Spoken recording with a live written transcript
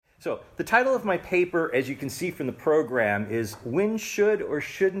So the title of my paper, as you can see from the program, is When Should or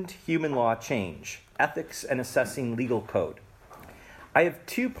Shouldn't Human Law Change? Ethics and Assessing Legal Code. I have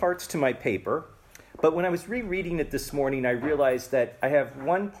two parts to my paper, but when I was rereading it this morning, I realized that I have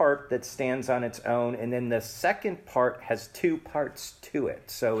one part that stands on its own, and then the second part has two parts to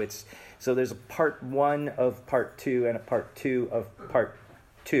it. So there's a part one of part two and a part two of part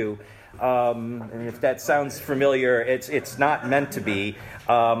two. And if that sounds familiar, it's not meant to be,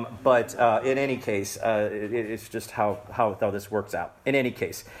 but in any case, it's just how this works out. In any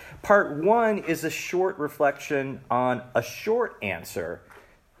case, part one is a short reflection on a short answer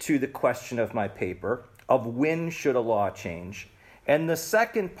to the question of my paper of when should a law change. And the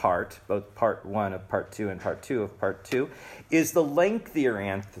second part, both part one of part two and part two of part two, is the lengthier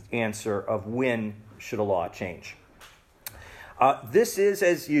answer of when should a law change. This is,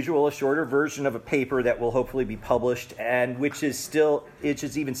 as usual, a shorter version of a paper that will hopefully be published, and which is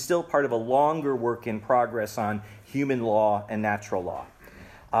even still part of a longer work in progress on human law and natural law.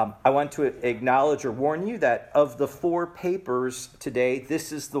 I want to acknowledge or warn you that of the four papers today,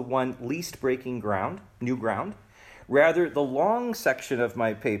 this is the one least breaking new ground. Rather, the long section of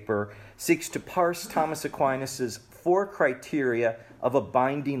my paper seeks to parse Thomas Aquinas' four criteria of a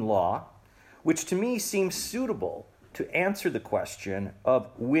binding law, which to me seems suitable to answer the question of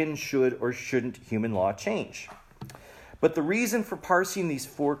when should or shouldn't human law change. But the reason for parsing these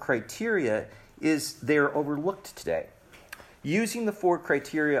four criteria is they're overlooked today. Using the four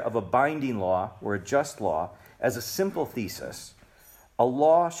criteria of a binding law or a just law as a simple thesis, a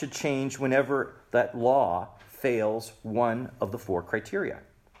law should change whenever that law fails one of the four criteria.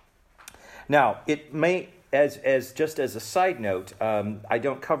 Now, it may, as just as a side note, I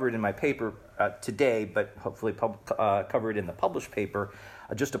don't cover it in my paper today, but hopefully cover it in the published paper,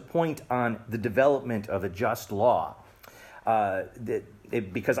 just a point on the development of a just law.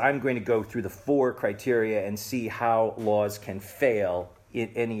 Because I'm going to go through the four criteria and see how laws can fail in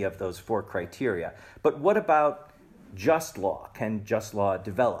any of those four criteria. But what about just law? Can just law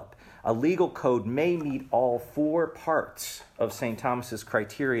develop? A legal code may meet all four parts of St. Thomas's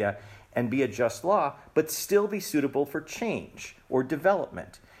criteria and be a just law, but still be suitable for change or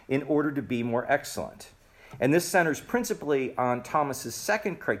development in order to be more excellent. And this centers principally on Thomas's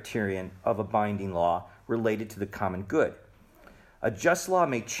second criterion of a binding law related to the common good. A just law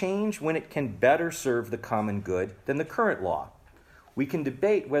may change when it can better serve the common good than the current law. We can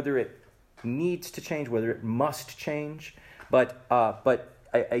debate whether it needs to change, whether it must change, but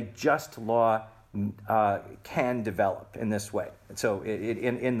a just law can develop in this way. So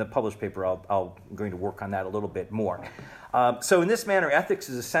in the published paper, I'm going to work on that a little bit more. So in this manner, ethics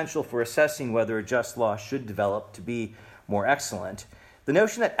is essential for assessing whether a just law should develop to be more excellent. The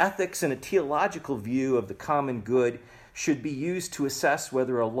notion that ethics and a teleological view of the common good should be used to assess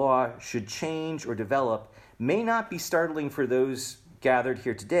whether a law should change or develop may not be startling for those gathered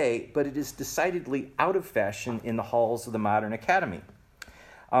here today, but it is decidedly out of fashion in the halls of the modern academy.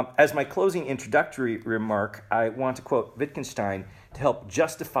 As my closing introductory remark, I want to quote Wittgenstein to help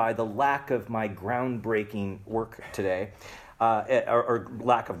justify the lack of my groundbreaking work today, or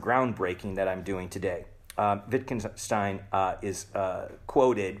lack of groundbreaking that I'm doing today. Wittgenstein is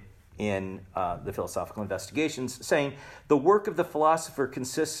quoted in the Philosophical Investigations saying, "The work of the philosopher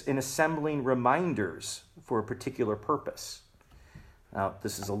consists in assembling reminders for a particular purpose." Now,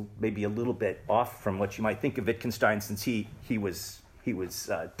 this is maybe a little bit off from what you might think of Wittgenstein, since he was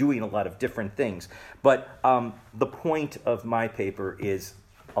doing a lot of different things. But the point of my paper is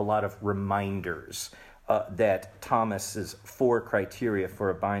a lot of reminders that Thomas's four criteria for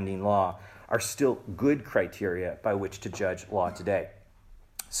a binding law are still good criteria by which to judge law today.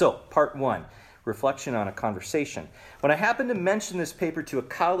 So, part one, reflection on a conversation. When I happened to mention this paper to a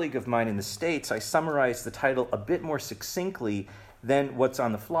colleague of mine in the States, I summarized the title a bit more succinctly than what's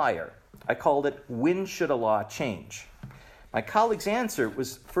on the flyer. I called it, When Should a Law Change? My colleague's answer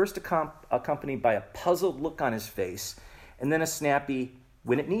was first accompanied by a puzzled look on his face, and then a snappy,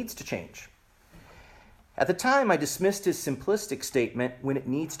 when it needs to change. At the time, I dismissed his simplistic statement, when it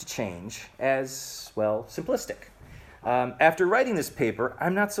needs to change, as, well, simplistic. After writing this paper,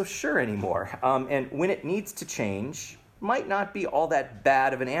 I'm not so sure anymore, and when it needs to change might not be all that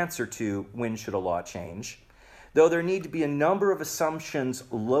bad of an answer to when should a law change, though there need to be a number of assumptions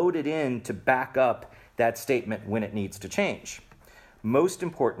loaded in to back up that statement when it needs to change. Most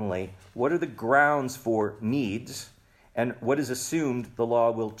importantly, what are the grounds for needs, and what is assumed the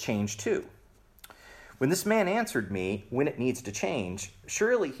law will change to? When this man answered me, when it needs to change,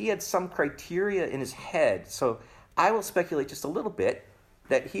 surely he had some criteria in his head, so I will speculate just a little bit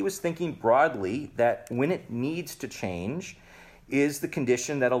that he was thinking broadly that when it needs to change is the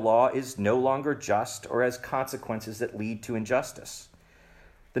condition that a law is no longer just or has consequences that lead to injustice.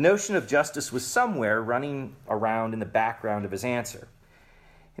 The notion of justice was somewhere running around in the background of his answer.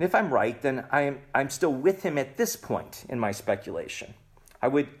 And if I'm right, then I'm still with him at this point in my speculation. I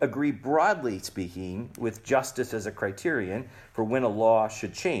would agree, broadly speaking, with justice as a criterion for when a law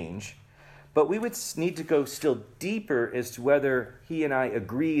should change, but we would need to go still deeper as to whether he and I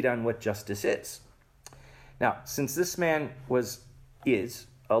agreed on what justice is. Now, since this man is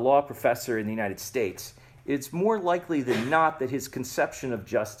a law professor in the United States, it's more likely than not that his conception of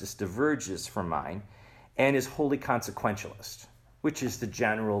justice diverges from mine and is wholly consequentialist, which is the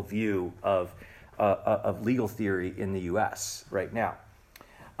general view of legal theory in the U.S. right now.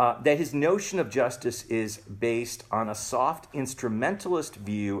 That his notion of justice is based on a soft instrumentalist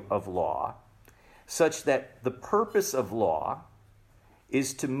view of law, such that the purpose of law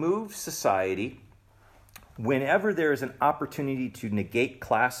is to move society whenever there is an opportunity to negate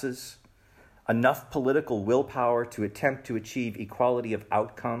classes, enough political willpower to attempt to achieve equality of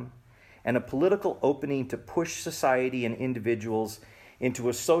outcome, and a political opening to push society and individuals into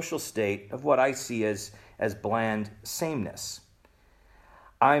a social state of what I see as bland sameness.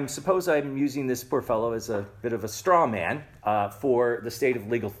 I suppose I'm using this poor fellow as a bit of a straw man for the state of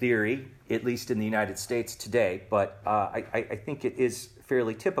legal theory, at least in the United States today, but I think it is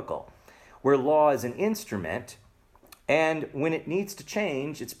fairly typical, where law is an instrument, and when it needs to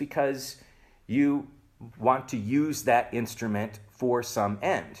change, it's because you want to use that instrument for some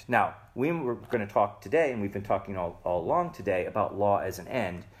end. Now, we were going to talk today, and we've been talking all along today about law as an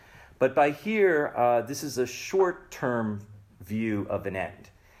end, but by here, this is a short-term view of an end,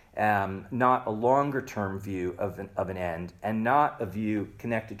 not a longer-term view of an end, and not a view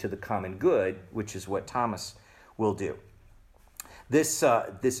connected to the common good, which is what Thomas will do. This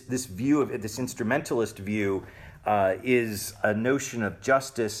view of this instrumentalist view is a notion of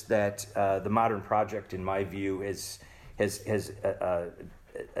justice that the modern project, in my view, has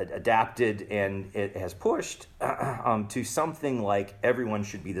adapted and it has pushed to something like everyone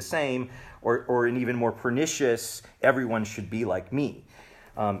should be the same, or an even more pernicious, everyone should be like me.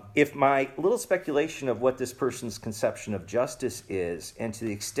 If my little speculation of what this person's conception of justice is, and to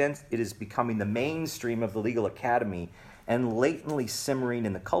the extent it is becoming the mainstream of the legal academy and latently simmering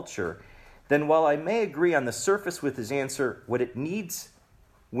in the culture, then while I may agree on the surface with his answer when it needs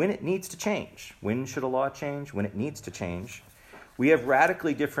to change, when should a law change, when it needs to change, we have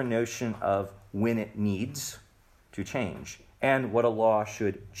radically different notion of when it needs to change and what a law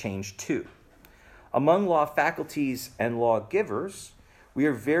should change to. Among law faculties and lawgivers, we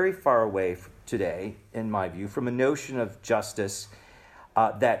are very far away today, in my view, from a notion of justice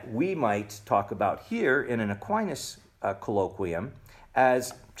that we might talk about here in an Aquinas colloquium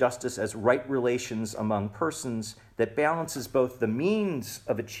as justice as right relations among persons that balances both the means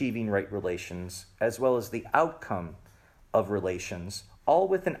of achieving right relations as well as the outcome of relations, all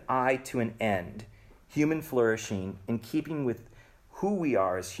with an eye to an end, human flourishing in keeping with who we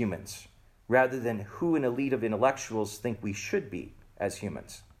are as humans, rather than who an elite of intellectuals think we should be as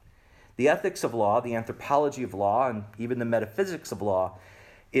humans. The ethics of law, the anthropology of law, and even the metaphysics of law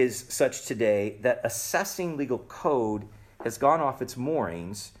is such today that assessing legal code has gone off its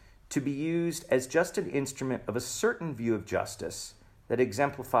moorings to be used as just an instrument of a certain view of justice that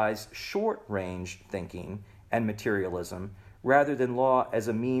exemplifies short-range thinking and materialism rather than law as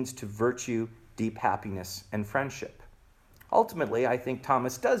a means to virtue, deep happiness, and friendship. Ultimately, I think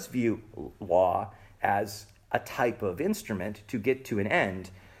Thomas does view law as a type of instrument to get to an end,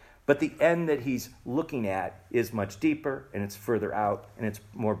 but the end that he's looking at is much deeper and it's further out and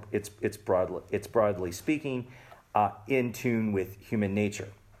it's broadly speaking in tune with human nature.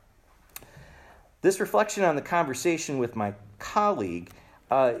 This reflection on the conversation with my colleague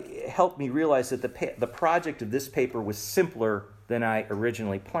helped me realize that the project of this paper was simpler than I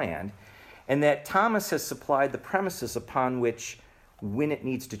originally planned, and that Thomas has supplied the premises upon which when it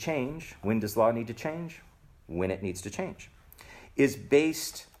needs to change, when does law need to change? When it needs to change, is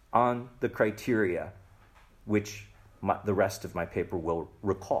based on the criteria which the rest of my paper will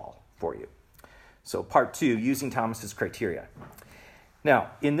recall for you. So part 2, using Thomas's criteria.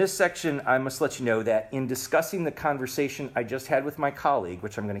 Now, in this section, I must let you know that in discussing the conversation I just had with my colleague,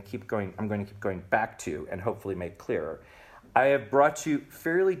 which I'm going to keep going back to and hopefully make clearer, I have brought you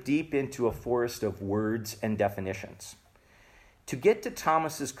fairly deep into a forest of words and definitions. To get to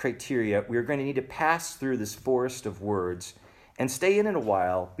Thomas's criteria, we're going to need to pass through this forest of words and stay in it a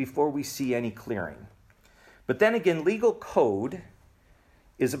while before we see any clearing. But then again, legal code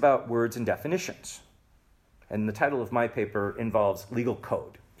is about words and definitions. And the title of my paper involves legal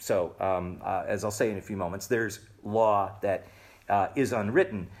code. So as I'll say in a few moments, there's law that is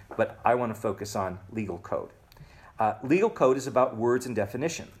unwritten, but I want to focus on legal code. Legal code is about words and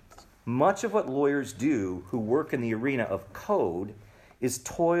definitions. Much of what lawyers do who work in the arena of code is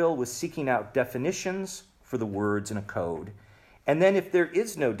toil with seeking out definitions for the words in a code, and then if there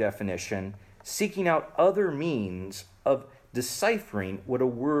is no definition, seeking out other means of deciphering what a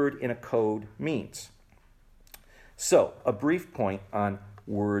word in a code means. So, a brief point on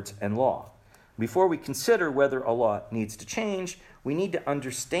words and law. Before we consider whether a law needs to change, we need to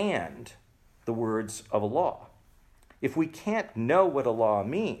understand the words of a law. If we can't know what a law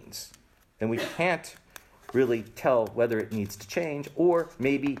means, then we can't really tell whether it needs to change, or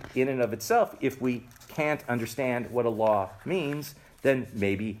maybe in and of itself, if we can't understand what a law means, then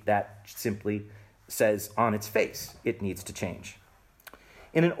maybe that simply says on its face it needs to change.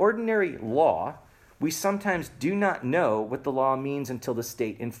 In an ordinary law, we sometimes do not know what the law means until the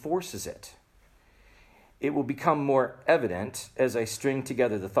state enforces it. It will become more evident as I string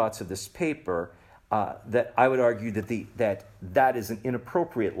together the thoughts of this paper that I would argue that is an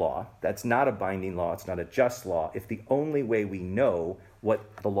inappropriate law. That's not a binding law. It's not a just law if the only way we know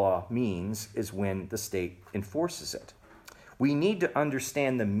what the law means is when the state enforces it. We need to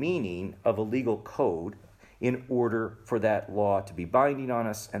understand the meaning of a legal code in order for that law to be binding on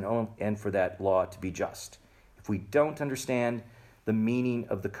us and for that law to be just. If we don't understand the meaning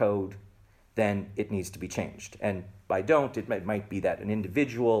of the code, then it needs to be changed. And by don't, it might be that an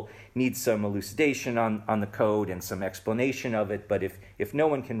individual needs some elucidation on the code and some explanation of it, but if no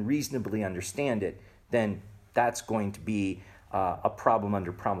one can reasonably understand it, then that's going to be a problem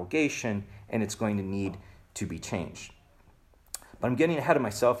under promulgation, and it's going to need to be changed. But I'm getting ahead of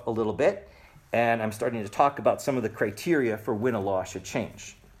myself a little bit, and I'm starting to talk about some of the criteria for when a law should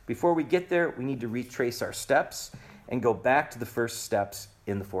change. Before we get there, we need to retrace our steps and go back to the first steps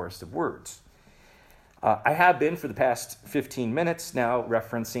in the Forest of Words. I have been, for the past 15 minutes now,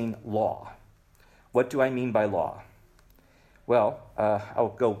 referencing law. What do I mean by law? Well,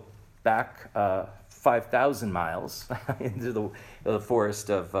 I'll go back 5,000 miles into the Forest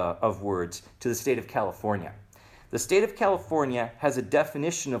of Words to the state of California. The state of California has a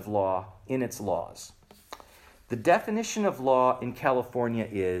definition of law in its laws. The definition of law in California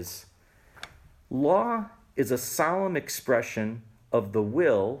is, law is a solemn expression of the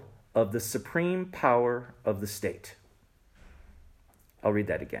will of the supreme power of the state. I'll read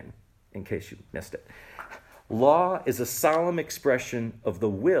that again in case you missed it. Law is a solemn expression of the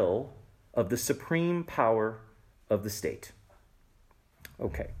will of the supreme power of the state.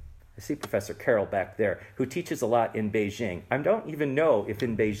 Okay, I see Professor Carroll back there, who teaches a lot in Beijing. I don't even know if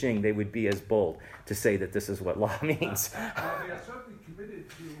in Beijing they would be as bold to say that this is what law means. They are certainly committed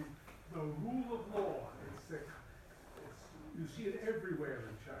to the rule of law. You see it everywhere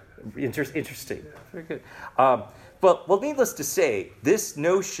in China. Interesting. Yeah. Very good. Well, needless to say, this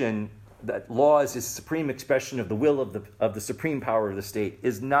notion that law is a supreme expression of the will of the supreme power of the state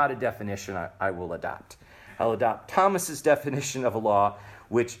is not a definition I will adopt. I'll adopt Thomas's definition of a law,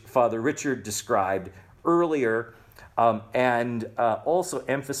 which Father Richard described earlier, and also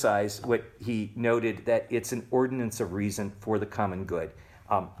emphasize what he noted, that it's an ordinance of reason for the common good,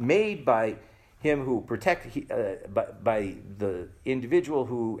 made by him who by the individual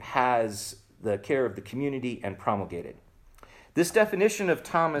who has the care of the community and promulgated. This definition of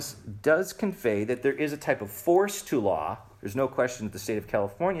Thomas does convey that there is a type of force to law. There's no question that the state of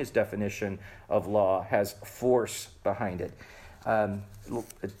California's definition of law has force behind it.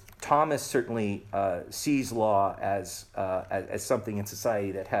 Thomas certainly sees law as something in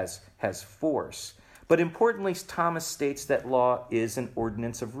society that has force. But importantly, Thomas states that law is an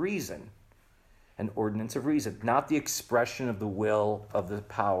ordinance of reason. An ordinance of reason, not the expression of the will of the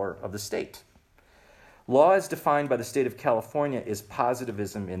power of the state. Law as defined by the state of California is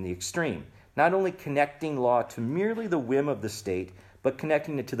positivism in the extreme, not only connecting law to merely the whim of the state, but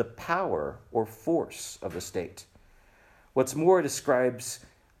connecting it to the power or force of the state. What's more, it describes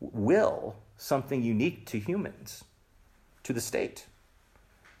will, something unique to humans, to the state.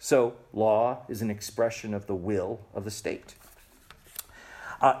 So law is an expression of the will of the state.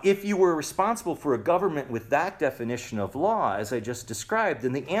 If you were responsible for a government with that definition of law, as I just described,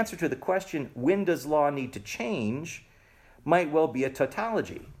 then the answer to the question, when does law need to change, might well be a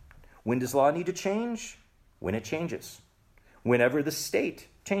tautology. When does law need to change? When it changes. Whenever the state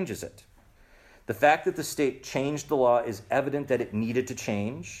changes it. The fact that the state changed the law is evident that it needed to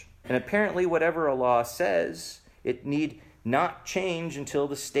change, and apparently whatever a law says, it need not change until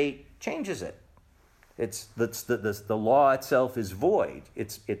the state changes it. The law itself is void.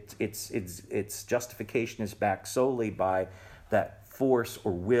 Its justification is backed solely by that force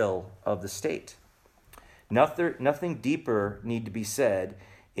or will of the state. Nothing deeper need to be said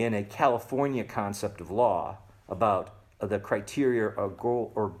in a California concept of law about the criteria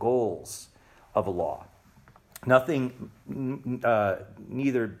or goals of a law. Nothing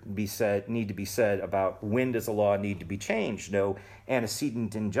need to be said about when does a law need to be changed. No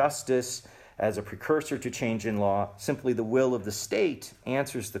antecedent injustice as a precursor to change in law. Simply the will of the state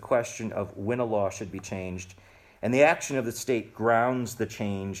answers the question of when a law should be changed, and the action of the state grounds the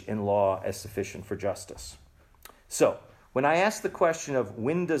change in law as sufficient for justice. So, when I ask the question of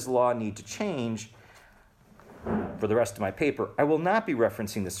when does law need to change, for the rest of my paper, I will not be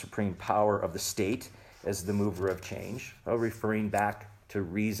referencing the supreme power of the state as the mover of change, referring back to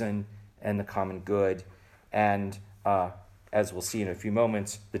reason and the common good, and as we'll see in a few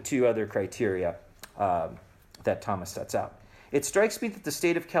moments, the two other criteria that Thomas sets out. It strikes me that the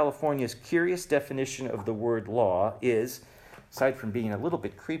state of California's curious definition of the word law is, aside from being a little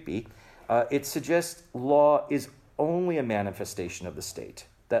bit creepy, it suggests law is only a manifestation of the state,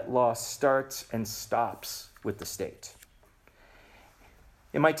 that law starts and stops with the state.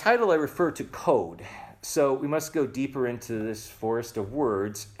 In my title, I refer to code, so we must go deeper into this forest of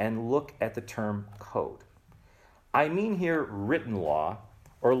words and look at the term code. I mean here written law,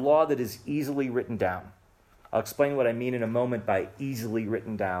 or law that is easily written down. I'll explain what I mean in a moment by easily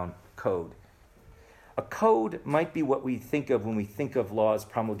written down code. A code might be what we think of when we think of laws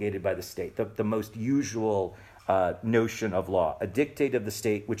promulgated by the state, the most usual notion of law, a dictate of the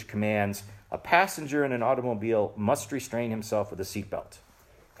state which commands a passenger in an automobile must restrain himself with a seatbelt.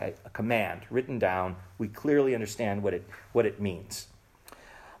 Okay, a command written down. We clearly understand what it means.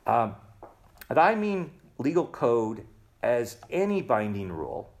 And I mean legal code as any binding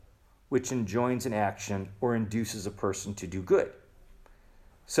rule which enjoins an action or induces a person to do good.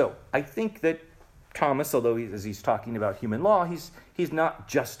 So I think that Thomas, although as he's talking about human law, he's not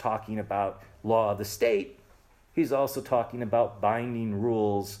just talking about law of the state. He's also talking about binding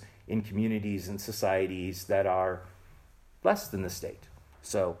rules in communities and societies that are less than the state.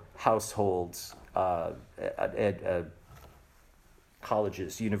 So households,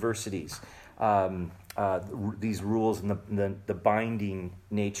 colleges, universities, these rules and the binding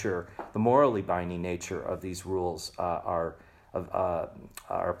nature, the morally binding nature of these rules are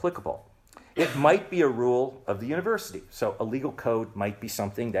applicable. It might be a rule of the university. So a legal code might be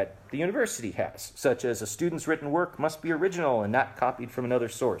something that the university has, such as a student's written work must be original and not copied from another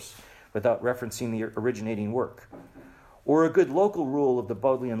source without referencing the originating work. Or a good local rule of the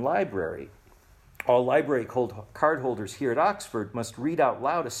Bodleian Library. All library card holders here at Oxford must read out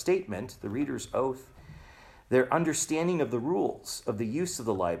loud a statement, the reader's oath, their understanding of the rules of the use of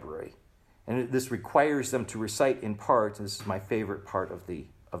the library. And this requires them to recite in part, this is my favorite part of the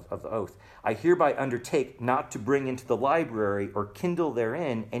oath, I hereby undertake not to bring into the library or kindle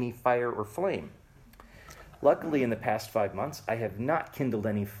therein any fire or flame. Luckily, in the past 5 months, I have not kindled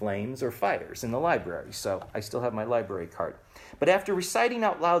any flames or fires in the library, so I still have my library card. But after reciting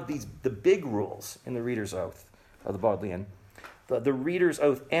out loud the big rules in the reader's oath of the Bodleian, the reader's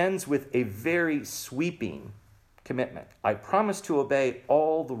oath ends with a very sweeping commitment. I promise to obey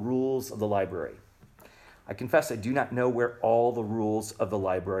all the rules of the library. I confess I do not know where all the rules of the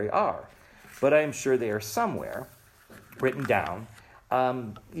library are, but I am sure they are somewhere written down,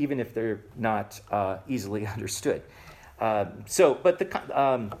 even if they're not easily understood. So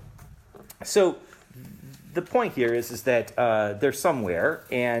the point here is that they're somewhere,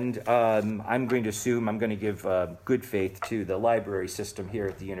 and I'm going to give good faith to the library system here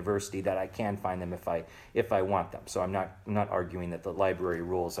at the university that I can find them if I want them. So I'm not arguing that the library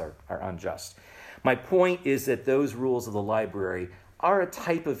rules are unjust. My point is that those rules of the library are a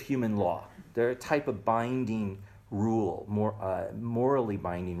type of human law. They're a type of binding rule, morally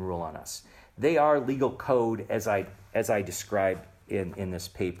binding rule on us. They are legal code as I described in this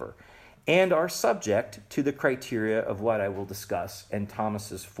paper, and are subject to the criteria of what I will discuss and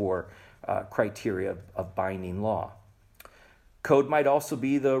Thomas's 4 criteria of binding law. Code might also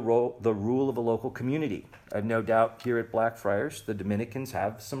be the rule of a local community. I've no doubt here at Blackfriars, the Dominicans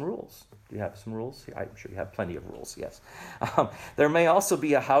have some rules. Do you have some rules? I'm sure you have plenty of rules, yes. There may also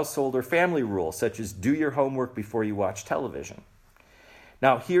be a household or family rule, such as do your homework before you watch television.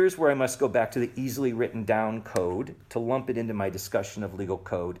 Now, here's where I must go back to the easily written down code to lump it into my discussion of legal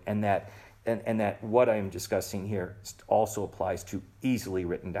code, and that what I am discussing here also applies to easily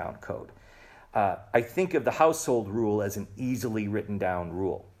written down code. I think of the household rule as an easily written down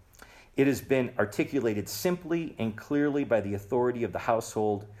rule. It has been articulated simply and clearly by the authority of the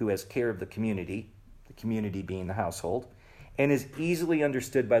household who has care of the community being the household, and is easily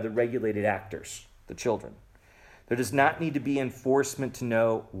understood by the regulated actors, the children. There does not need to be enforcement to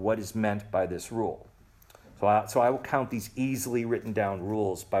know what is meant by this rule. So I will count these easily written down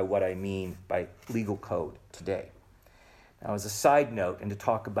rules by what I mean by legal code today. Now, as a side note, and to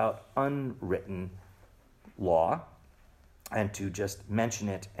talk about unwritten law, and to just mention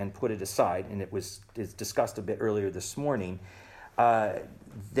it and put it aside, and it's discussed a bit earlier this morning,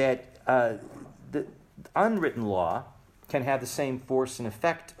 that the unwritten law can have the same force and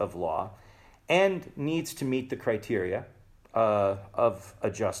effect of law and needs to meet the criteria of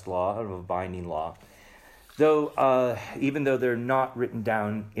a just law, of a binding law, though even though they're not written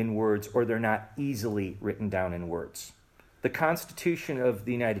down in words or they're not easily written down in words. The Constitution of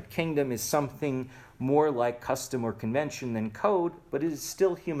the United Kingdom is something more like custom or convention than code, but it is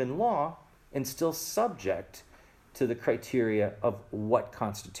still human law and still subject to the criteria of what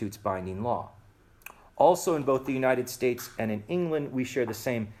constitutes binding law. Also, in both the United States and in England, we share the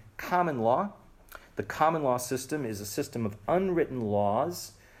same common law. The common law system is a system of unwritten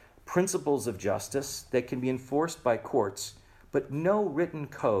laws, principles of justice that can be enforced by courts, but no written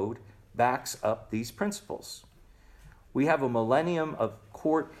code backs up these principles. We have a millennium of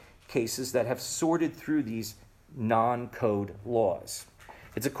court cases that have sorted through these non-code laws.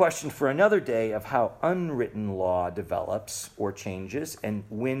 It's a question for another day of how unwritten law develops or changes and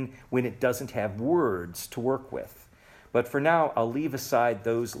when it doesn't have words to work with. But for now, I'll leave aside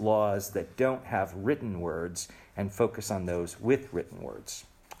those laws that don't have written words and focus on those with written words.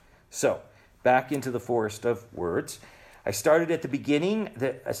 So, back into the forest of words. I stated at the beginning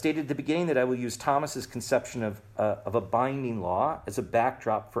that I will use Thomas's conception of a binding law as a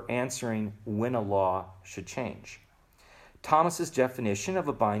backdrop for answering when a law should change. Thomas's definition of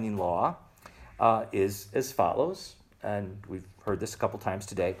a binding law is as follows, and we've heard this a couple times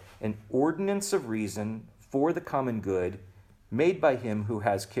today: an ordinance of reason for the common good made by him who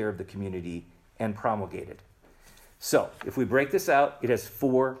has care of the community and promulgated. So, if we break this out, it has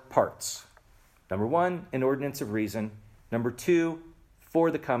 4 parts. Number 1, an ordinance of reason. Number 2, for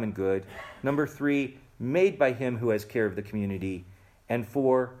the common good. Number 3, made by him who has care of the community. And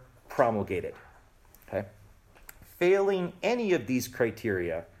 4, promulgated. Okay? Failing any of these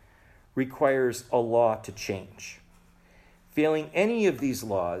criteria requires a law to change. Failing any of these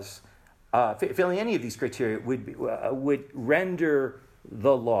criteria would render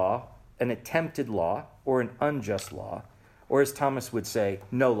the law an attempted law or an unjust law, or as Thomas would say,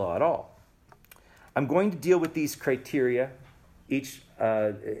 no law at all. I'm going to deal with these criteria each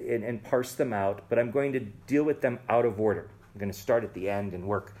and parse them out, but I'm going to deal with them out of order. I'm going to start at the end and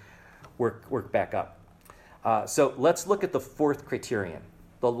work back up. So let's look at the 4th criterion.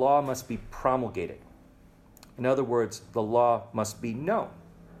 The law must be promulgated. In other words, the law must be known.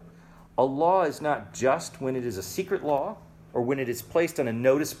 A law is not just when it is a secret law or when it is placed on a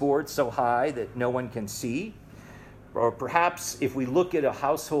notice board so high that no one can see. Or perhaps if we look at a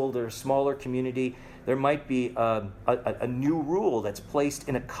household or a smaller community, there might be a new rule that's placed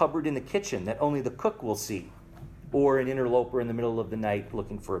in a cupboard in the kitchen that only the cook will see, or an interloper in the middle of the night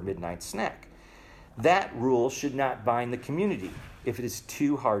looking for a midnight snack. That rule should not bind the community if it is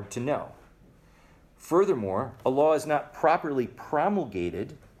too hard to know. Furthermore, a law is not properly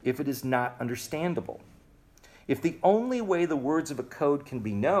promulgated if it is not understandable. If the only way the words of a code can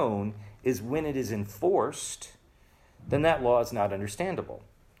be known is when it is enforced, then that law is not understandable,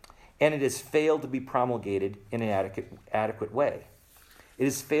 and it has failed to be promulgated in an adequate way. It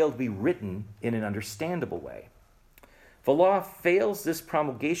has failed to be written in an understandable way. If a law fails this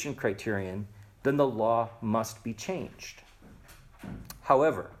promulgation criterion, then the law must be changed.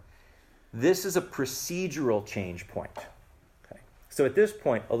 However, this is a procedural change point. Okay. So at this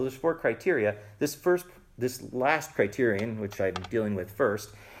point, although there's 4 criteria, this last criterion, which I'm dealing with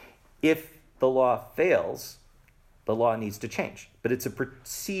first, if the law fails, the law needs to change, but it's a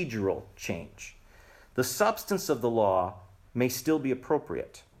procedural change. The substance of the law may still be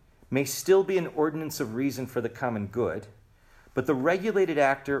appropriate, may still be an ordinance of reason for the common good, but the regulated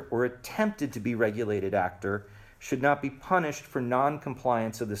actor or attempted to be regulated actor should not be punished for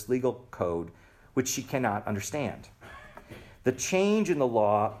non-compliance of this legal code, which she cannot understand. The change in the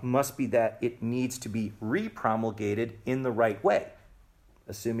law must be that it needs to be repromulgated in the right way,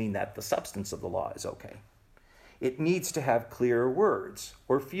 assuming that the substance of the law is okay. It needs to have clearer words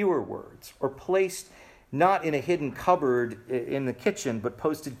or fewer words, or placed not in a hidden cupboard in the kitchen, but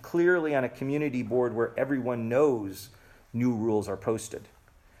posted clearly on a community board where everyone knows new rules are posted.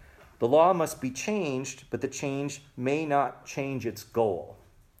 The law must be changed, but the change may not change its goal.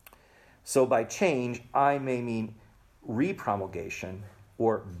 So by change, I may mean repromulgation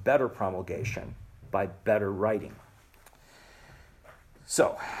or better promulgation by better writing.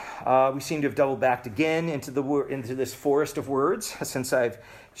 So, we seem to have double backed again into this forest of words, since I've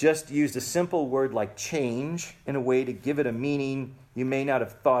just used a simple word like change in a way to give it a meaning you may not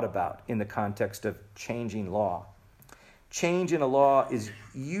have thought about in the context of changing law. Change in a law is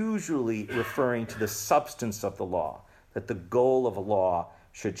usually referring to the substance of the law, that the goal of a law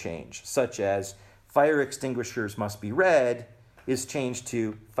should change, such as fire extinguishers must be red is changed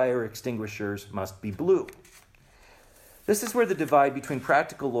to fire extinguishers must be blue. This is where the divide between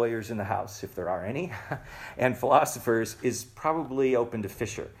practical lawyers in the House, if there are any, and philosophers is probably open to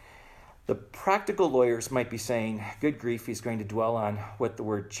fissure. The practical lawyers might be saying, good grief, he's going to dwell on what the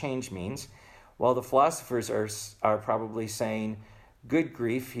word change means, while the philosophers are probably saying, good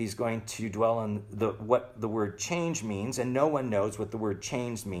grief, he's going to dwell on what the word change means, and no one knows what the word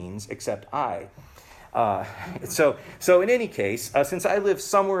change means except I. So in any case, since I live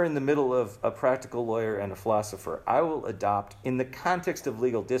somewhere in the middle of a practical lawyer and a philosopher, I will adopt, in the context of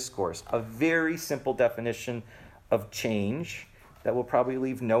legal discourse, a very simple definition of change that will probably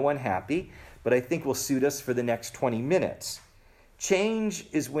leave no one happy, but I think will suit us for the next 20 minutes. Change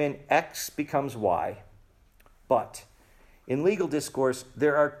is when X becomes Y, but in legal discourse,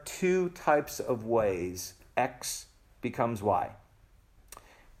 there are two types of ways X becomes Y.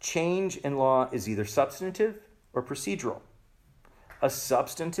 Change in law is either substantive or procedural. A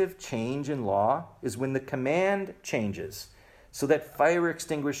substantive change in law is when the command changes so that fire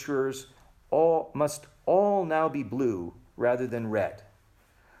extinguishers must all now be blue rather than red,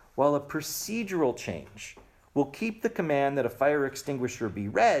 while a procedural change will keep the command that a fire extinguisher be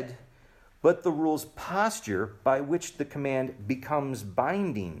red, but the rule's posture by which the command becomes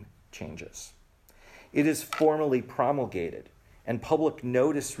binding changes. It is formally promulgated and public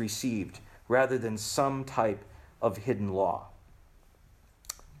notice received rather than some type of hidden law.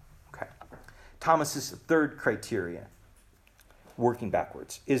 Okay. Thomas's third criteria, working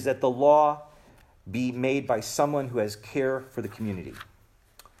backwards, is that the law be made by someone who has care for the community.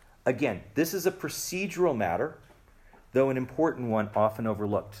 Again, this is a procedural matter, though an important one often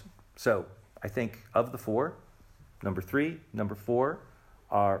overlooked. So I think of the four, number 3, number 4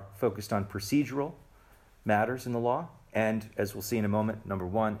 are focused on procedural matters in the law. And as we'll see in a moment, number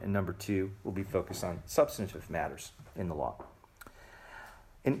 1 and number 2 will be focused on substantive matters in the law.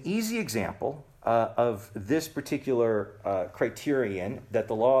 An easy example of this particular criterion, that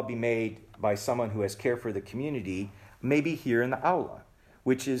the law be made by someone who has care for the community, may be here in the aula,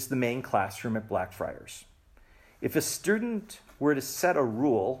 which is the main classroom at Blackfriars. If a student were to set a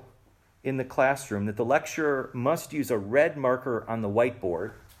rule in the classroom that the lecturer must use a red marker on the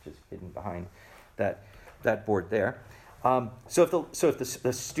whiteboard, which is hidden behind that board there, so if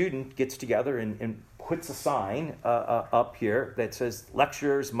the student gets together and puts a sign up here that says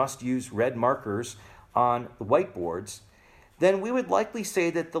lecturers must use red markers on the whiteboards, then we would likely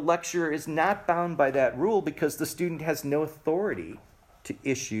say that the lecturer is not bound by that rule because the student has no authority to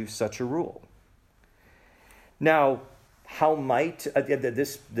issue such a rule. Now, how might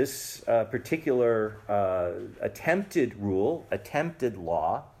this particular attempted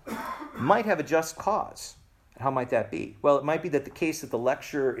law, might have a just cause? How might that be? Well, it might be that the case that the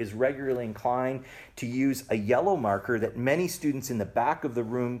lecturer is regularly inclined to use a yellow marker that many students in the back of the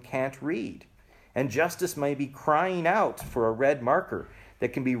room can't read. And justice may be crying out for a red marker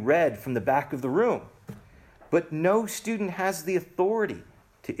that can be read from the back of the room. But no student has the authority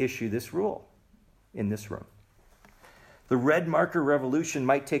to issue this rule in this room. The red marker revolution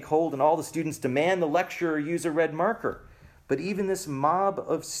might take hold and all the students demand the lecturer use a red marker. But even this mob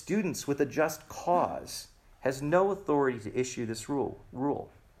of students with a just cause has no authority to issue this rule.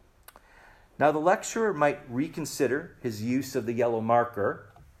 Now, the lecturer might reconsider his use of the yellow marker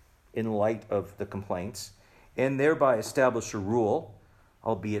in light of the complaints and thereby establish a rule,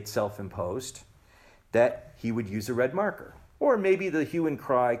 albeit self-imposed, that he would use a red marker. Or maybe the hue and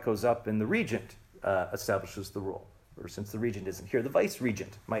cry goes up and the regent establishes the rule. Or since the regent isn't here, the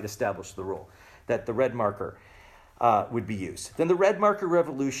vice-regent might establish the rule that the red marker would be used. Then the red marker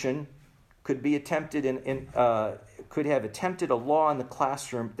revolution could be attempted could have attempted a law in the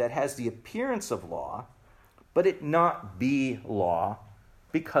classroom that has the appearance of law, but it not be law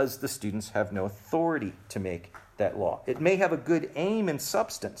because the students have no authority to make that law. It may have a good aim and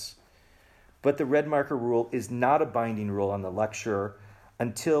substance, but the red marker rule is not a binding rule on the lecturer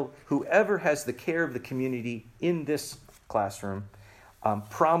until whoever has the care of the community in this classroom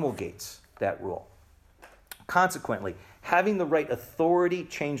promulgates that rule. Consequently, having the right authority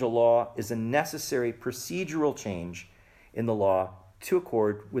change a law is a necessary procedural change in the law to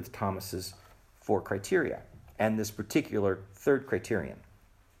accord with Thomas's 4 criteria and this particular third criterion.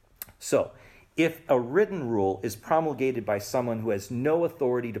 So, If a written rule is promulgated by someone who has no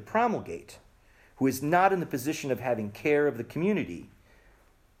authority to promulgate, who is not in the position of having care of the community,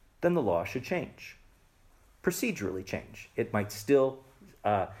 then the law should change. Procedurally change. It might still,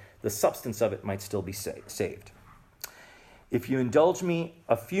 the substance of it might still be saved. If you indulge me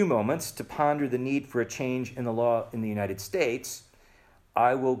a few moments to ponder the need for a change in the law in the United States,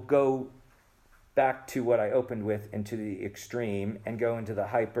 I will go back to what I opened with and to the extreme and go into the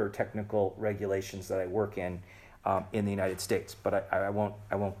hyper-technical regulations that I work in the United States. But I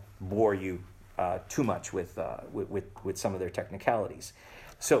won't bore you too much with some of their technicalities.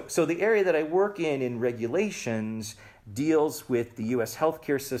 So the area that I work in regulations deals with the U.S.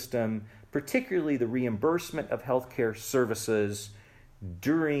 healthcare system, particularly the reimbursement of healthcare services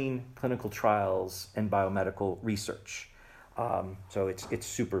during clinical trials and biomedical research. So it's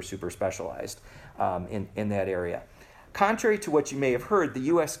super specialized in that area. Contrary to what you may have heard, the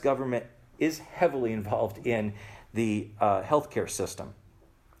U.S. government is heavily involved in the healthcare system.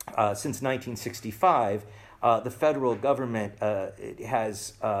 Since 1965, the federal government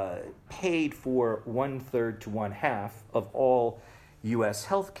has paid for 1/3 to 1/2 of all U.S.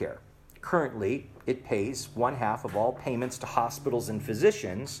 healthcare. Currently, it pays 1/2 of all payments to hospitals and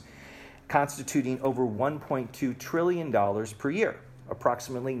physicians, constituting over $1.2 trillion per year,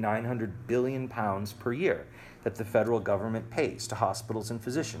 approximately 900 billion pounds per year, that the federal government pays to hospitals and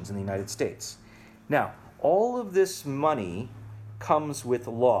physicians in the United States. Now, all of this money comes with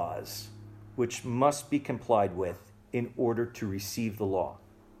laws which must be complied with in order to receive the law.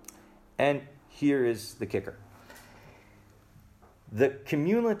 And here is the kicker. The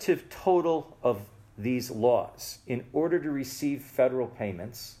cumulative total of these laws in order to receive federal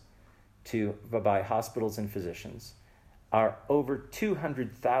payments by hospitals and physicians are over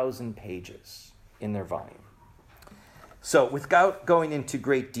 200,000 pages in their volume. So without going into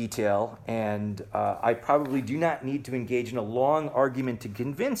great detail, and I probably do not need to engage in a long argument to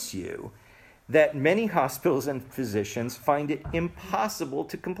convince you that many hospitals and physicians find it impossible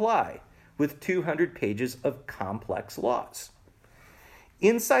to comply with 200 pages of complex laws.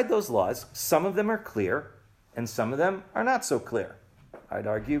 Inside those laws, some of them are clear, and some of them are not so clear. I'd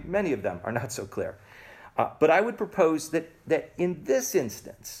argue many of them are not so clear. But I would propose that in this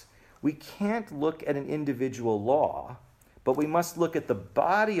instance, we can't look at an individual law, but we must look at the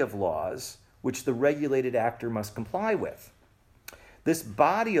body of laws which the regulated actor must comply with. This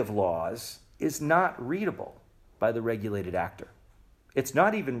body of laws is not readable by the regulated actor. It's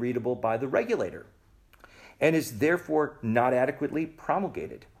not even readable by the regulator, and is therefore not adequately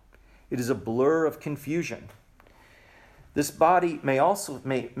promulgated. It is a blur of confusion. This body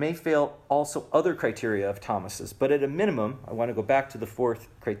may fail also other criteria of Thomas's, but at a minimum, I want to go back to the fourth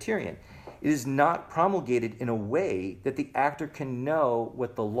criterion. It is not promulgated in a way that the actor can know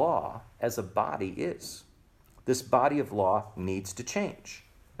what the law as a body is. This body of law needs to change.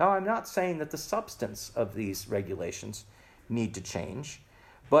 Now, I'm not saying that the substance of these regulations need to change,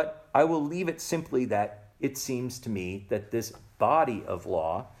 but I will leave it simply that it seems to me that this body of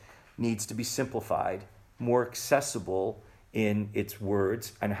law needs to be simplified, more accessible in its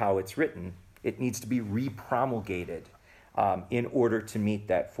words and how it's written. It needs to be repromulgated in order to meet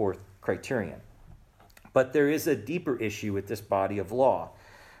that fourth criterion. But there is a deeper issue with this body of law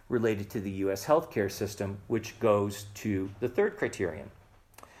related to the U.S. healthcare system, which goes to the third criterion.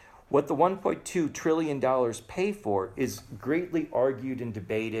 What the $1.2 trillion pay for is greatly argued and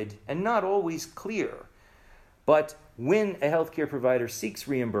debated and not always clear. But when a healthcare provider seeks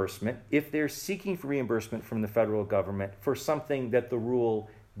reimbursement, if they're seeking for reimbursement from the federal government for something that the rule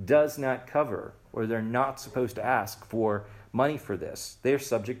does not cover, or they're not supposed to ask for money for this, they're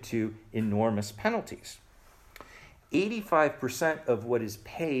subject to enormous penalties. 85% of what is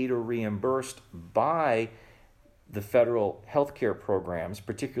paid or reimbursed by the federal healthcare programs,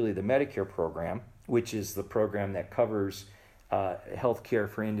 particularly the Medicare program, which is the program that covers healthcare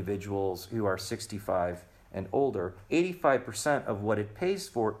for individuals who are 65 and older, 85% of what it pays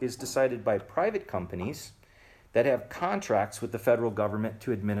for is decided by private companies that have contracts with the federal government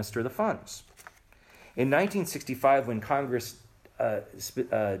to administer the funds. In 1965, when Congress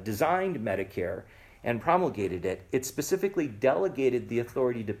designed Medicare and promulgated it, it specifically delegated the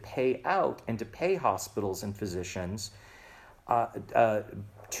authority to pay out and to pay hospitals and physicians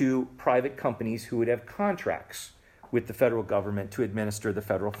to private companies who would have contracts with the federal government to administer the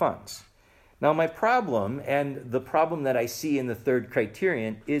federal funds. Now, my problem, and the problem that I see in the third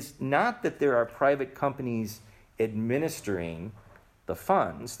criterion, is not that there are private companies administering the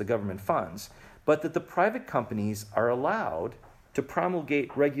funds, the government funds, but that the private companies are allowed to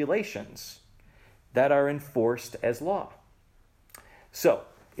promulgate regulations that are enforced as law. So,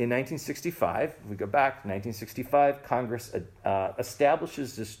 in 1965, if we go back to 1965, Congress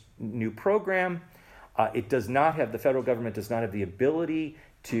establishes this new program. The federal government does not have the ability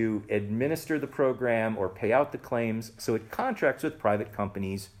to administer the program or pay out the claims, so it contracts with private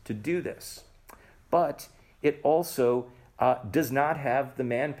companies to do this. But it also does not have the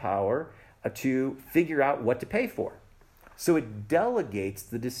manpower to figure out what to pay for. So it delegates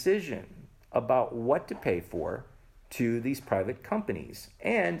the decision about what to pay for to these private companies.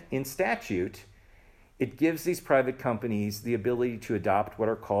 And in statute, it gives these private companies the ability to adopt what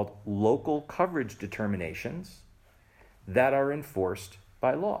are called local coverage determinations that are enforced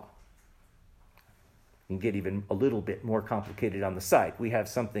by law. You can get even a little bit more complicated on the side. We have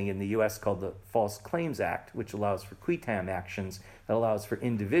something in the U.S. called the False Claims Act, which allows for qui tam actions, that allows for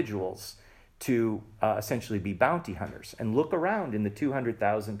individuals to essentially be bounty hunters and look around in the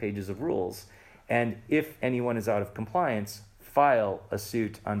 200,000 pages of rules, and if anyone is out of compliance, file a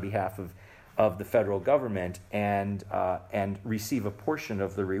suit on behalf of the federal government and receive a portion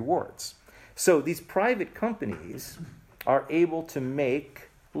of the rewards. So these private companies are able to make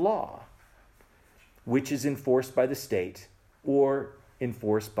law, which is enforced by the state or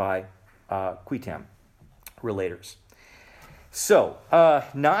enforced by qui tam relators. So,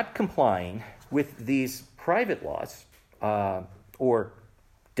 not complying with these private laws or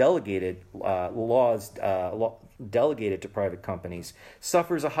delegated laws delegated to private companies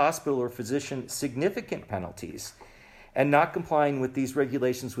suffers a hospital or physician significant penalties, and not complying with these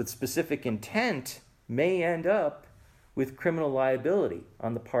regulations with specific intent may end up with criminal liability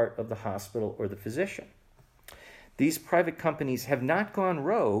on the part of the hospital or the physician. These private companies have not gone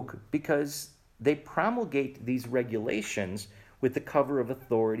rogue because they promulgate these regulations with the cover of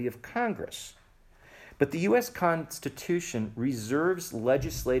authority of Congress. But the U.S. Constitution reserves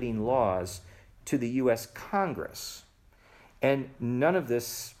legislating laws to the U.S. Congress. And none of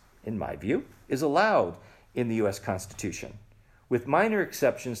this, in my view, is allowed in the U.S. Constitution. With minor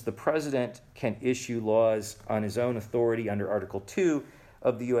exceptions, the president can issue laws on his own authority under Article 2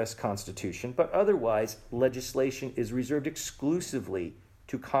 of the U.S. Constitution, but otherwise, legislation is reserved exclusively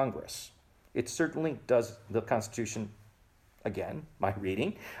to Congress. It certainly does, the Constitution, again, my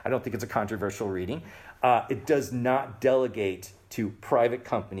reading, I don't think it's a controversial reading, it does not delegate to private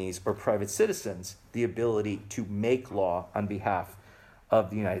companies or private citizens the ability to make law on behalf of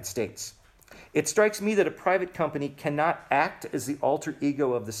the United States. It strikes me that a private company cannot act as the alter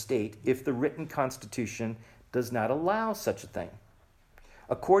ego of the state if the written Constitution does not allow such a thing.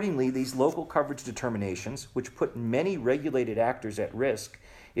 Accordingly, these local coverage determinations, which put many regulated actors at risk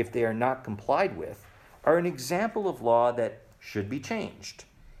if they are not complied with, are an example of law that should be changed,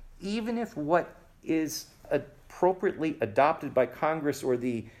 even if what is appropriately adopted by Congress or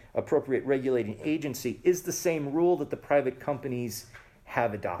the appropriate regulating agency is the same rule that the private companies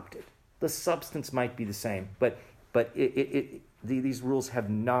have adopted. The substance might be the same, but these rules have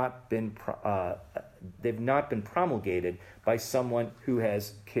not been they've not been promulgated by someone who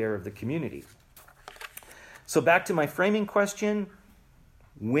has care of the community. So back to my framing question: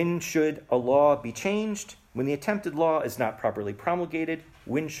 when should a law be changed? When the attempted law is not properly promulgated.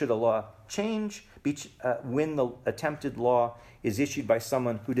 When should a law change? When the attempted law is issued by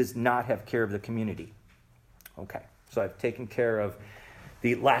someone who does not have care of the community. Okay, so I've taken care of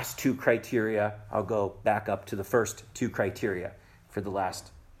the last two criteria. I'll go back up to the first two criteria for the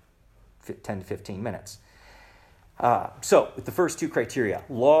last 10 to 15 minutes. So, with the first two criteria,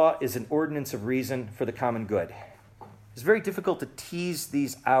 law is an ordinance of reason for the common good. It's very difficult to tease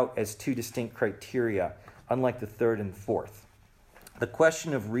these out as two distinct criteria, unlike the third and fourth. The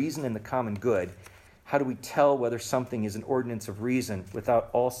question of reason and the common good, how do we tell whether something is an ordinance of reason without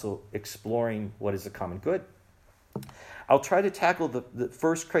also exploring what is the common good? I'll try to tackle the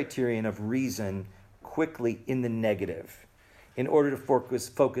first criterion of reason quickly in the negative in order to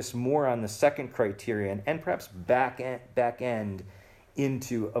focus more on the second criterion and perhaps back end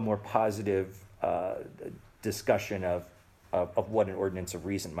into a more positive discussion of what an ordinance of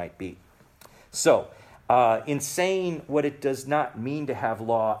reason might be. So, in saying what it does not mean to have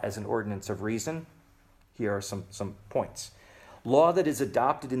law as an ordinance of reason, here are some points. Law that is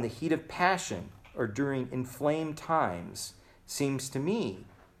adopted in the heat of passion or during inflamed times seems to me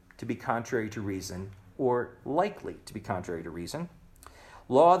to be contrary to reason or likely to be contrary to reason.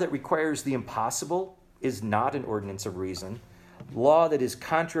 Law that requires the impossible is not an ordinance of reason. Law that is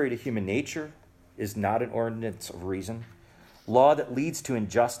contrary to human nature is not an ordinance of reason. Law that leads to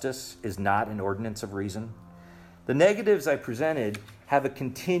injustice is not an ordinance of reason. The negatives I presented have a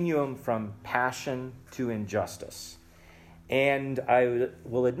continuum from passion to injustice. And I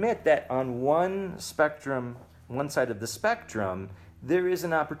will admit that on one side of the spectrum, there is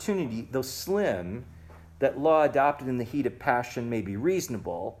an opportunity, though slim, that law adopted in the heat of passion may be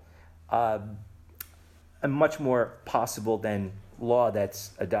reasonable, and much more possible than law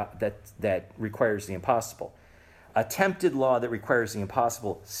that requires the impossible. Attempted law that requires the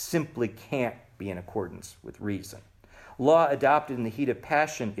impossible simply can't be in accordance with reason. Law adopted in the heat of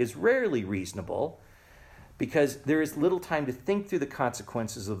passion is rarely reasonable because there is little time to think through the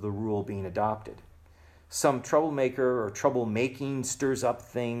consequences of the rule being adopted. Some troublemaker or troublemaking stirs up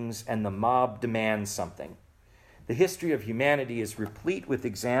things, and the mob demands something. The history of humanity is replete with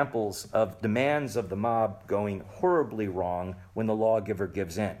examples of demands of the mob going horribly wrong when the lawgiver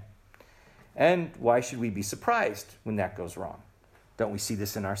gives in. And why should we be surprised when that goes wrong? Don't we see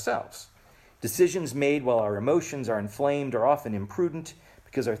this in ourselves? Decisions made while our emotions are inflamed are often imprudent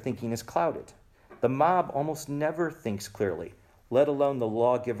because our thinking is clouded. The mob almost never thinks clearly, let alone the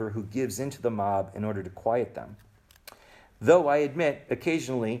lawgiver who gives into the mob in order to quiet them. Though I admit,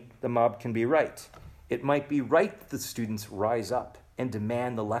 occasionally the mob can be right. It might be right that the students rise up and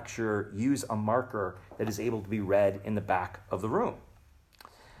demand the lecturer use a marker that is able to be read in the back of the room.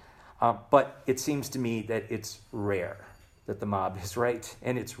 But it seems to me that it's rare that the mob is right,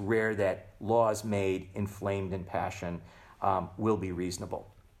 and it's rare that laws made inflamed in passion will be reasonable.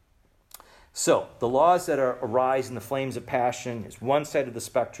 So the laws that arise in the flames of passion is one side of the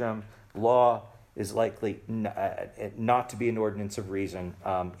spectrum. Law is likely not to be an ordinance of reason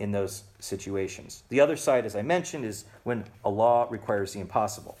in those situations. The other side, as I mentioned, is when a law requires the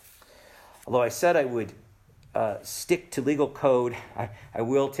impossible. Although I said I would stick to legal code, I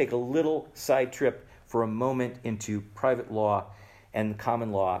will take a little side trip for a moment into private law and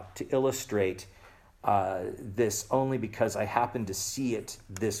common law to illustrate this only because I happened to see it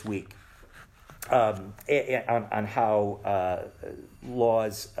this week on how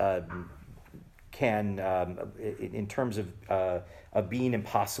laws can, in terms of being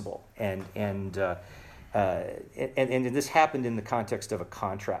impossible, and this happened in the context of a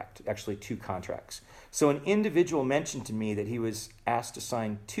contract, actually two contracts. So an individual mentioned to me that he was asked to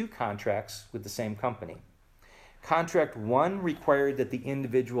sign two contracts with the same company. Contract 1 required that the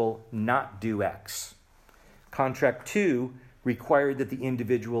individual not do X. Contract 2 required that the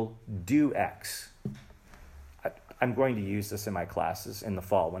individual do X. I'm going to use this in my classes in the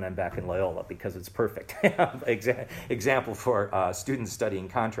fall when I'm back in Loyola because it's perfect example for students studying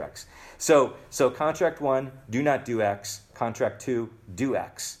contracts. So contract 1, do not do X. Contract 2, do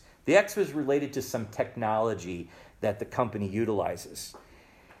X. The X was related to some technology that the company utilizes.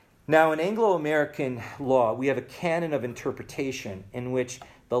 Now, in Anglo-American law, we have a canon of interpretation in which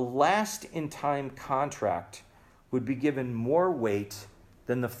the last in time contract would be given more weight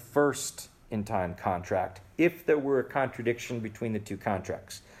than the first in time contract if there were a contradiction between the two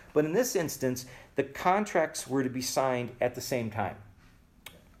contracts. But in this instance, the contracts were to be signed at the same time.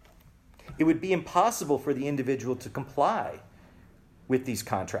 It would be impossible for the individual to comply with these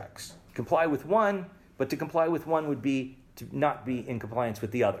contracts. Comply with one, but to comply with one would be to not be in compliance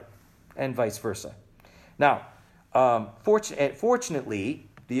with the other, and vice versa. Now, fortunately,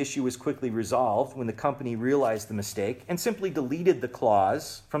 the issue was quickly resolved when the company realized the mistake and simply deleted the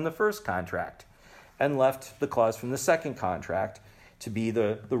clause from the first contract and left the clause from the second contract to be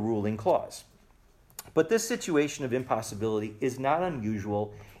the ruling clause. But this situation of impossibility is not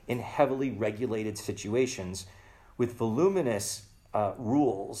unusual in heavily regulated situations with voluminous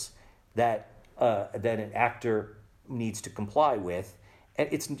rules that an actor needs to comply with. And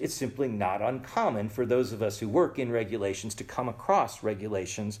it's simply not uncommon for those of us who work in regulations to come across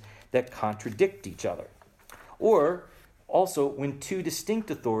regulations that contradict each other. Or also when two distinct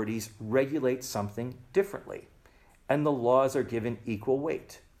authorities regulate something differently and the laws are given equal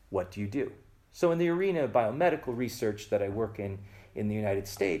weight. What do you do? So in the arena of biomedical research that I work in the United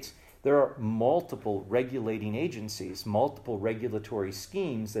States, there are multiple regulating agencies, multiple regulatory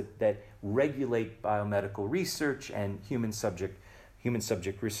schemes that regulate biomedical research and human subject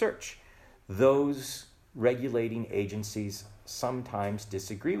research. Those regulating agencies sometimes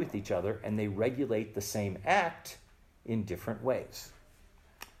disagree with each other and they regulate the same act in different ways.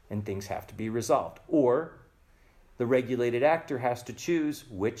 And things have to be resolved. Or the regulated actor has to choose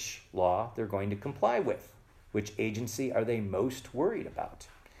which law they're going to comply with. Which agency are they most worried about?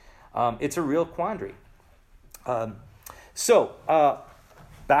 It's a real quandary.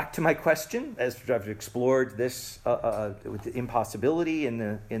 Back to my question, as I've explored this with the impossibility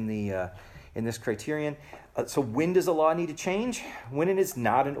in this criterion. So when does a law need to change? When it is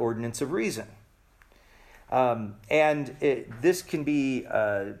not an ordinance of reason. This can be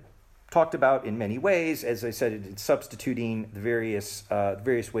talked about in many ways. As I said, it's substituting the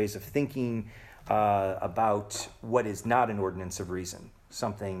various ways of thinking about what is not an ordinance of reason,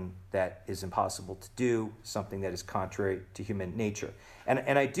 something that is impossible to do, something that is contrary to human nature.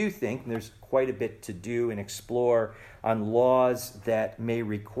 And I do think there's quite a bit to do and explore on laws that may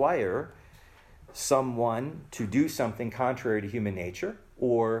require someone to do something contrary to human nature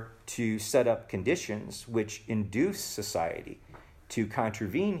or to set up conditions which induce society to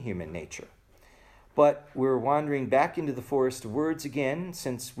contravene human nature. But we're wandering back into the forest of words again,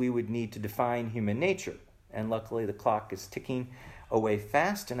 since we would need to define human nature. And luckily the clock is ticking away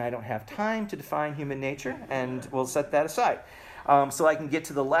fast, and I don't have time to define human nature, and we'll set that aside. So I can get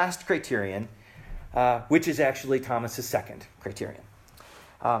to the last criterion, which is actually Thomas's second criterion.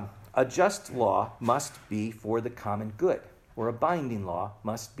 A just law must be for the common good, or a binding law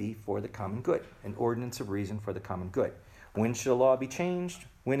must be for the common good, an ordinance of reason for the common good. When should a law be changed?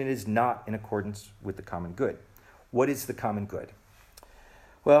 When it is not in accordance with the common good. What is the common good?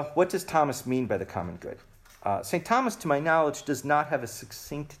 Well, what does Thomas mean by the common good? St. Thomas, to my knowledge, does not have a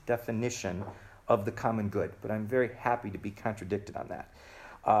succinct definition of the common good, but I'm very happy to be contradicted on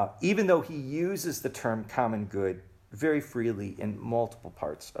that. Even though he uses the term common good very freely in multiple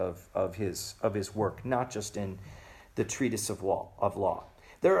parts of his work, not just in the Treatise of Law.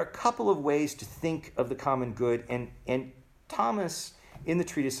 There are a couple of ways to think of the common good, and Thomas, in the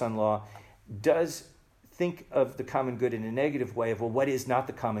Treatise on Law, does think of the common good in a negative way of, well, what is not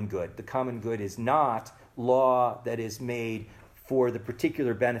the common good? The common good is not law that is made for the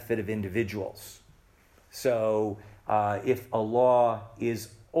particular benefit of individuals. So if a law is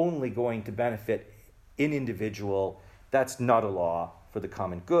only going to benefit an individual, that's not a law for the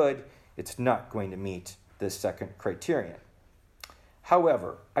common good. It's not going to meet the second criterion.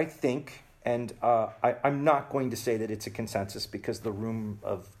 However, I think, and I'm not going to say that it's a consensus because the room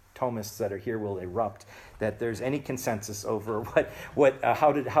of Thomists that are here will erupt, that there's any consensus over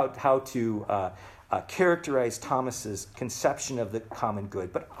how to characterize Thomas's conception of the common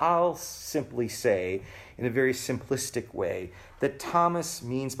good. But I'll simply say, in a very simplistic way, that Thomas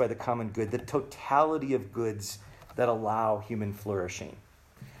means by the common good the totality of goods that allow human flourishing.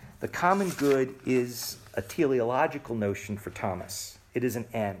 The common good is a teleological notion for Thomas. It is an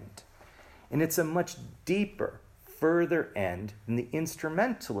end. And it's a much deeper, further end than the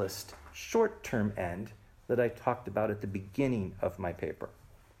instrumentalist short-term end that I talked about at the beginning of my paper.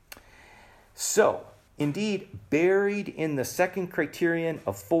 So, indeed, buried in the second criterion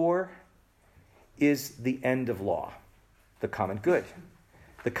of 4 is the end of law, the common good.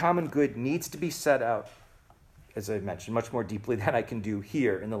 The common good needs to be set out, as I mentioned, much more deeply than I can do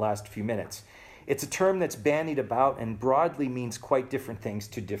here in the last few minutes. It's a term that's bandied about and broadly means quite different things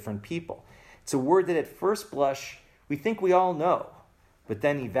to different people. It's a word that at first blush we think we all know, but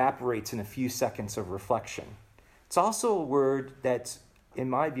then evaporates in a few seconds of reflection. It's also a word that's, in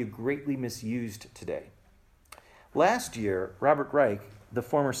my view, greatly misused today. Last year, Robert Reich, the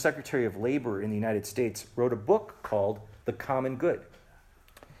former Secretary of Labor in the United States, wrote a book called The Common Good.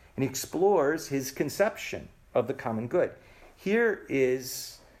 And he explores his conception of the common good. Here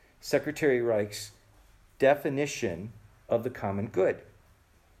is Secretary Reich's definition of the common good.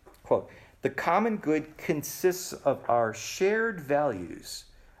 Quote, "The common good consists of our shared values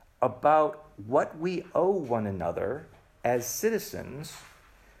about what we owe one another as citizens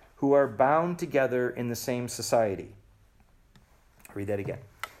who are bound together in the same society." I'll read that again.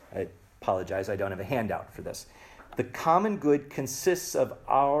 I apologize, I don't have a handout for this. The common good consists of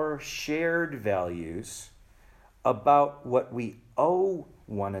our shared values about what we owe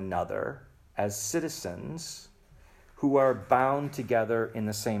one another as citizens who are bound together in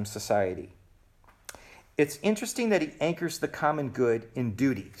the same society. It's interesting that he anchors the common good in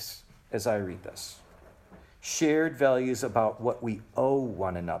duties as I read this. Shared values about what we owe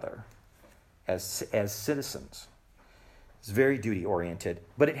one another as citizens. It's very duty-oriented,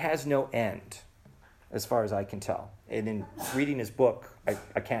 but it has no end, as far as I can tell. And in reading his book,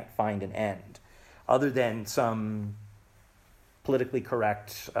 I can't find an end, other than some politically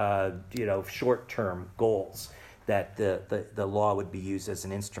correct, short-term goals that the law would be used as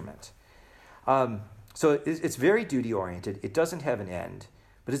an instrument. So it's very duty-oriented. It doesn't have an end,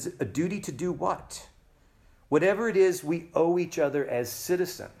 but it's a duty to do what? Whatever it is we owe each other as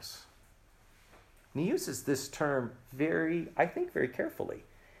citizens. And he uses this term very carefully,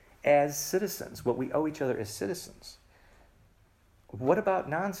 as citizens, what we owe each other as citizens. What about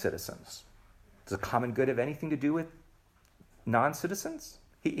non-citizens? Does the common good have anything to do with non-citizens?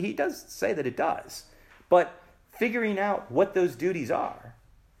 He does say that it does, but figuring out what those duties are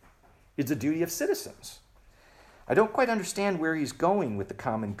is the duty of citizens. I don't quite understand where he's going with the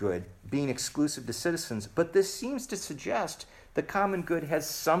common good being exclusive to citizens, but this seems to suggest the common good has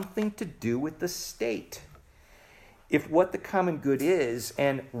something to do with the state. If what the common good is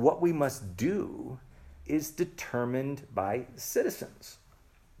and what we must do is determined by citizens.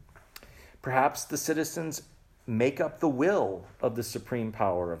 Perhaps the citizens make up the will of the supreme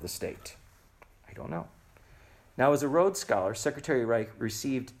power of the state. I don't know. Now, as a Rhodes Scholar, Secretary Reich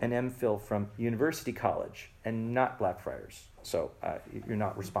received an MPhil from University College and not Blackfriars. So you're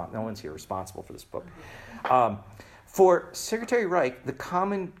not no one's here responsible for this book. For Secretary Reich, the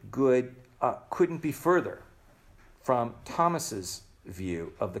common good couldn't be further from Thomas's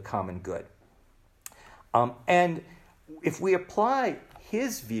view of the common good. And if we apply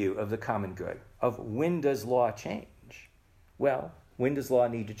his view of the common good, of when does law change? Well, when does law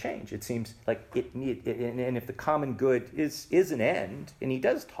need to change? It seems like and if the common good is an end, and he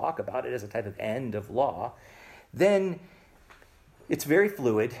does talk about it as a type of end of law, then it's very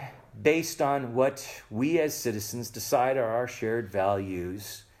fluid based on what we as citizens decide are our shared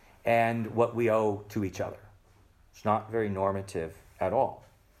values and what we owe to each other. It's not very normative at all.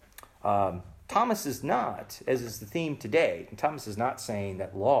 Thomas is not, as is the theme today, Thomas is not saying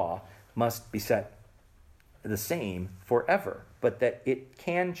that law must be set the same forever, but that it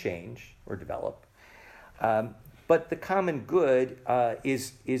can change or develop. But the common good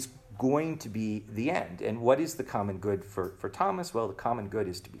is going to be the end. And what is the common good for Thomas? Well, the common good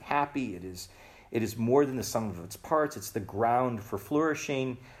is to be happy. It is more than the sum of its parts. It's the ground for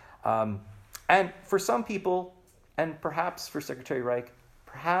flourishing. And for some people, and perhaps for Secretary Reich,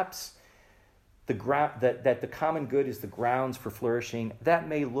 perhaps that the common good is the grounds for flourishing. That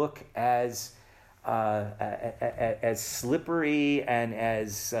may look as slippery and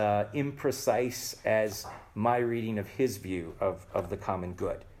as imprecise as my reading of his view of the common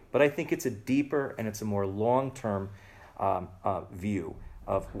good. But I think it's a deeper and it's a more long-term view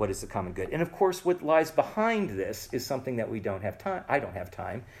of what is the common good. And of course, what lies behind this is something that I don't have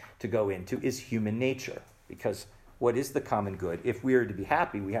time to go into, is human nature. Because what is the common good? If we are to be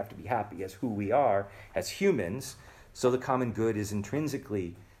happy, we have to be happy as who we are, as humans. So the common good is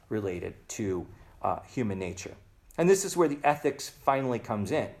intrinsically related to human nature. And this is where the ethics finally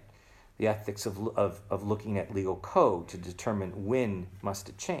comes in. The ethics of looking at legal code to determine when must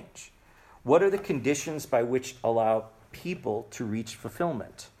it change. What are the conditions by which allow people to reach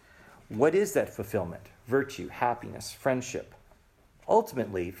fulfillment? What is that fulfillment? Virtue, happiness, friendship.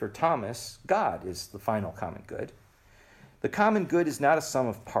 Ultimately, for Thomas, God is the final common good. The common good is not a sum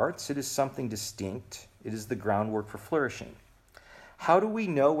of parts. It is something distinct. It is the groundwork for flourishing. How do we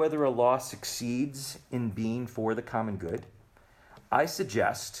know whether a law succeeds in being for the common good? I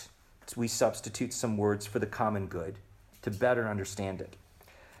suggest we substitute some words for the common good to better understand it.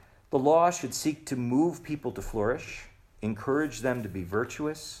 The law should seek to move people to flourish, encourage them to be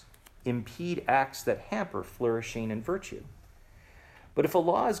virtuous, impede acts that hamper flourishing and virtue. But if a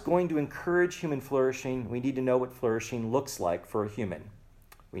law is going to encourage human flourishing, we need to know what flourishing looks like for a human.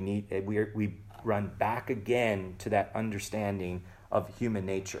 We run back again to that understanding of human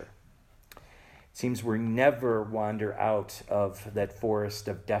nature. It seems we never wander out of that forest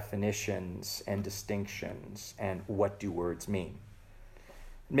of definitions and distinctions and what do words mean.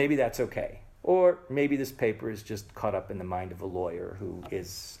 Maybe that's okay. Or maybe this paper is just caught up in the mind of a lawyer who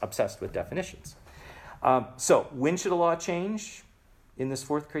is obsessed with definitions. So when should a law change? In this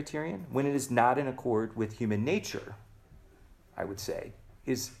fourth criterion, when it is not in accord with human nature, I would say,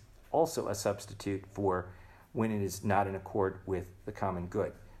 is also a substitute for when it is not in accord with the common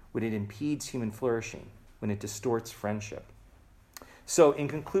good, when it impedes human flourishing, when it distorts friendship. So in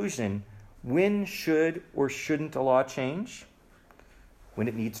conclusion, when should or shouldn't a law change? When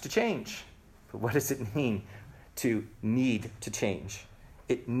it needs to change. But what does it mean to need to change?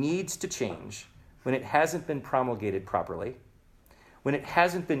 It needs to change when it hasn't been promulgated properly, when it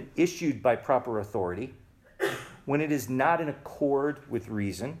hasn't been issued by proper authority, when it is not in accord with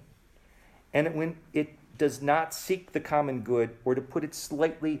reason, and when it does not seek the common good, or to put it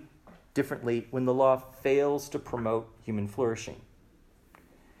slightly differently, when the law fails to promote human flourishing.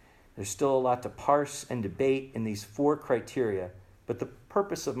 There's still a lot to parse and debate in these four criteria, but the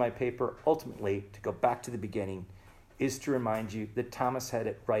purpose of my paper, ultimately, to go back to the beginning, is to remind you that Thomas had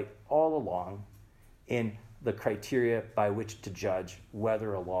it right all along in the criteria by which to judge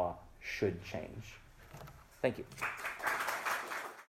whether a law should change. Thank you.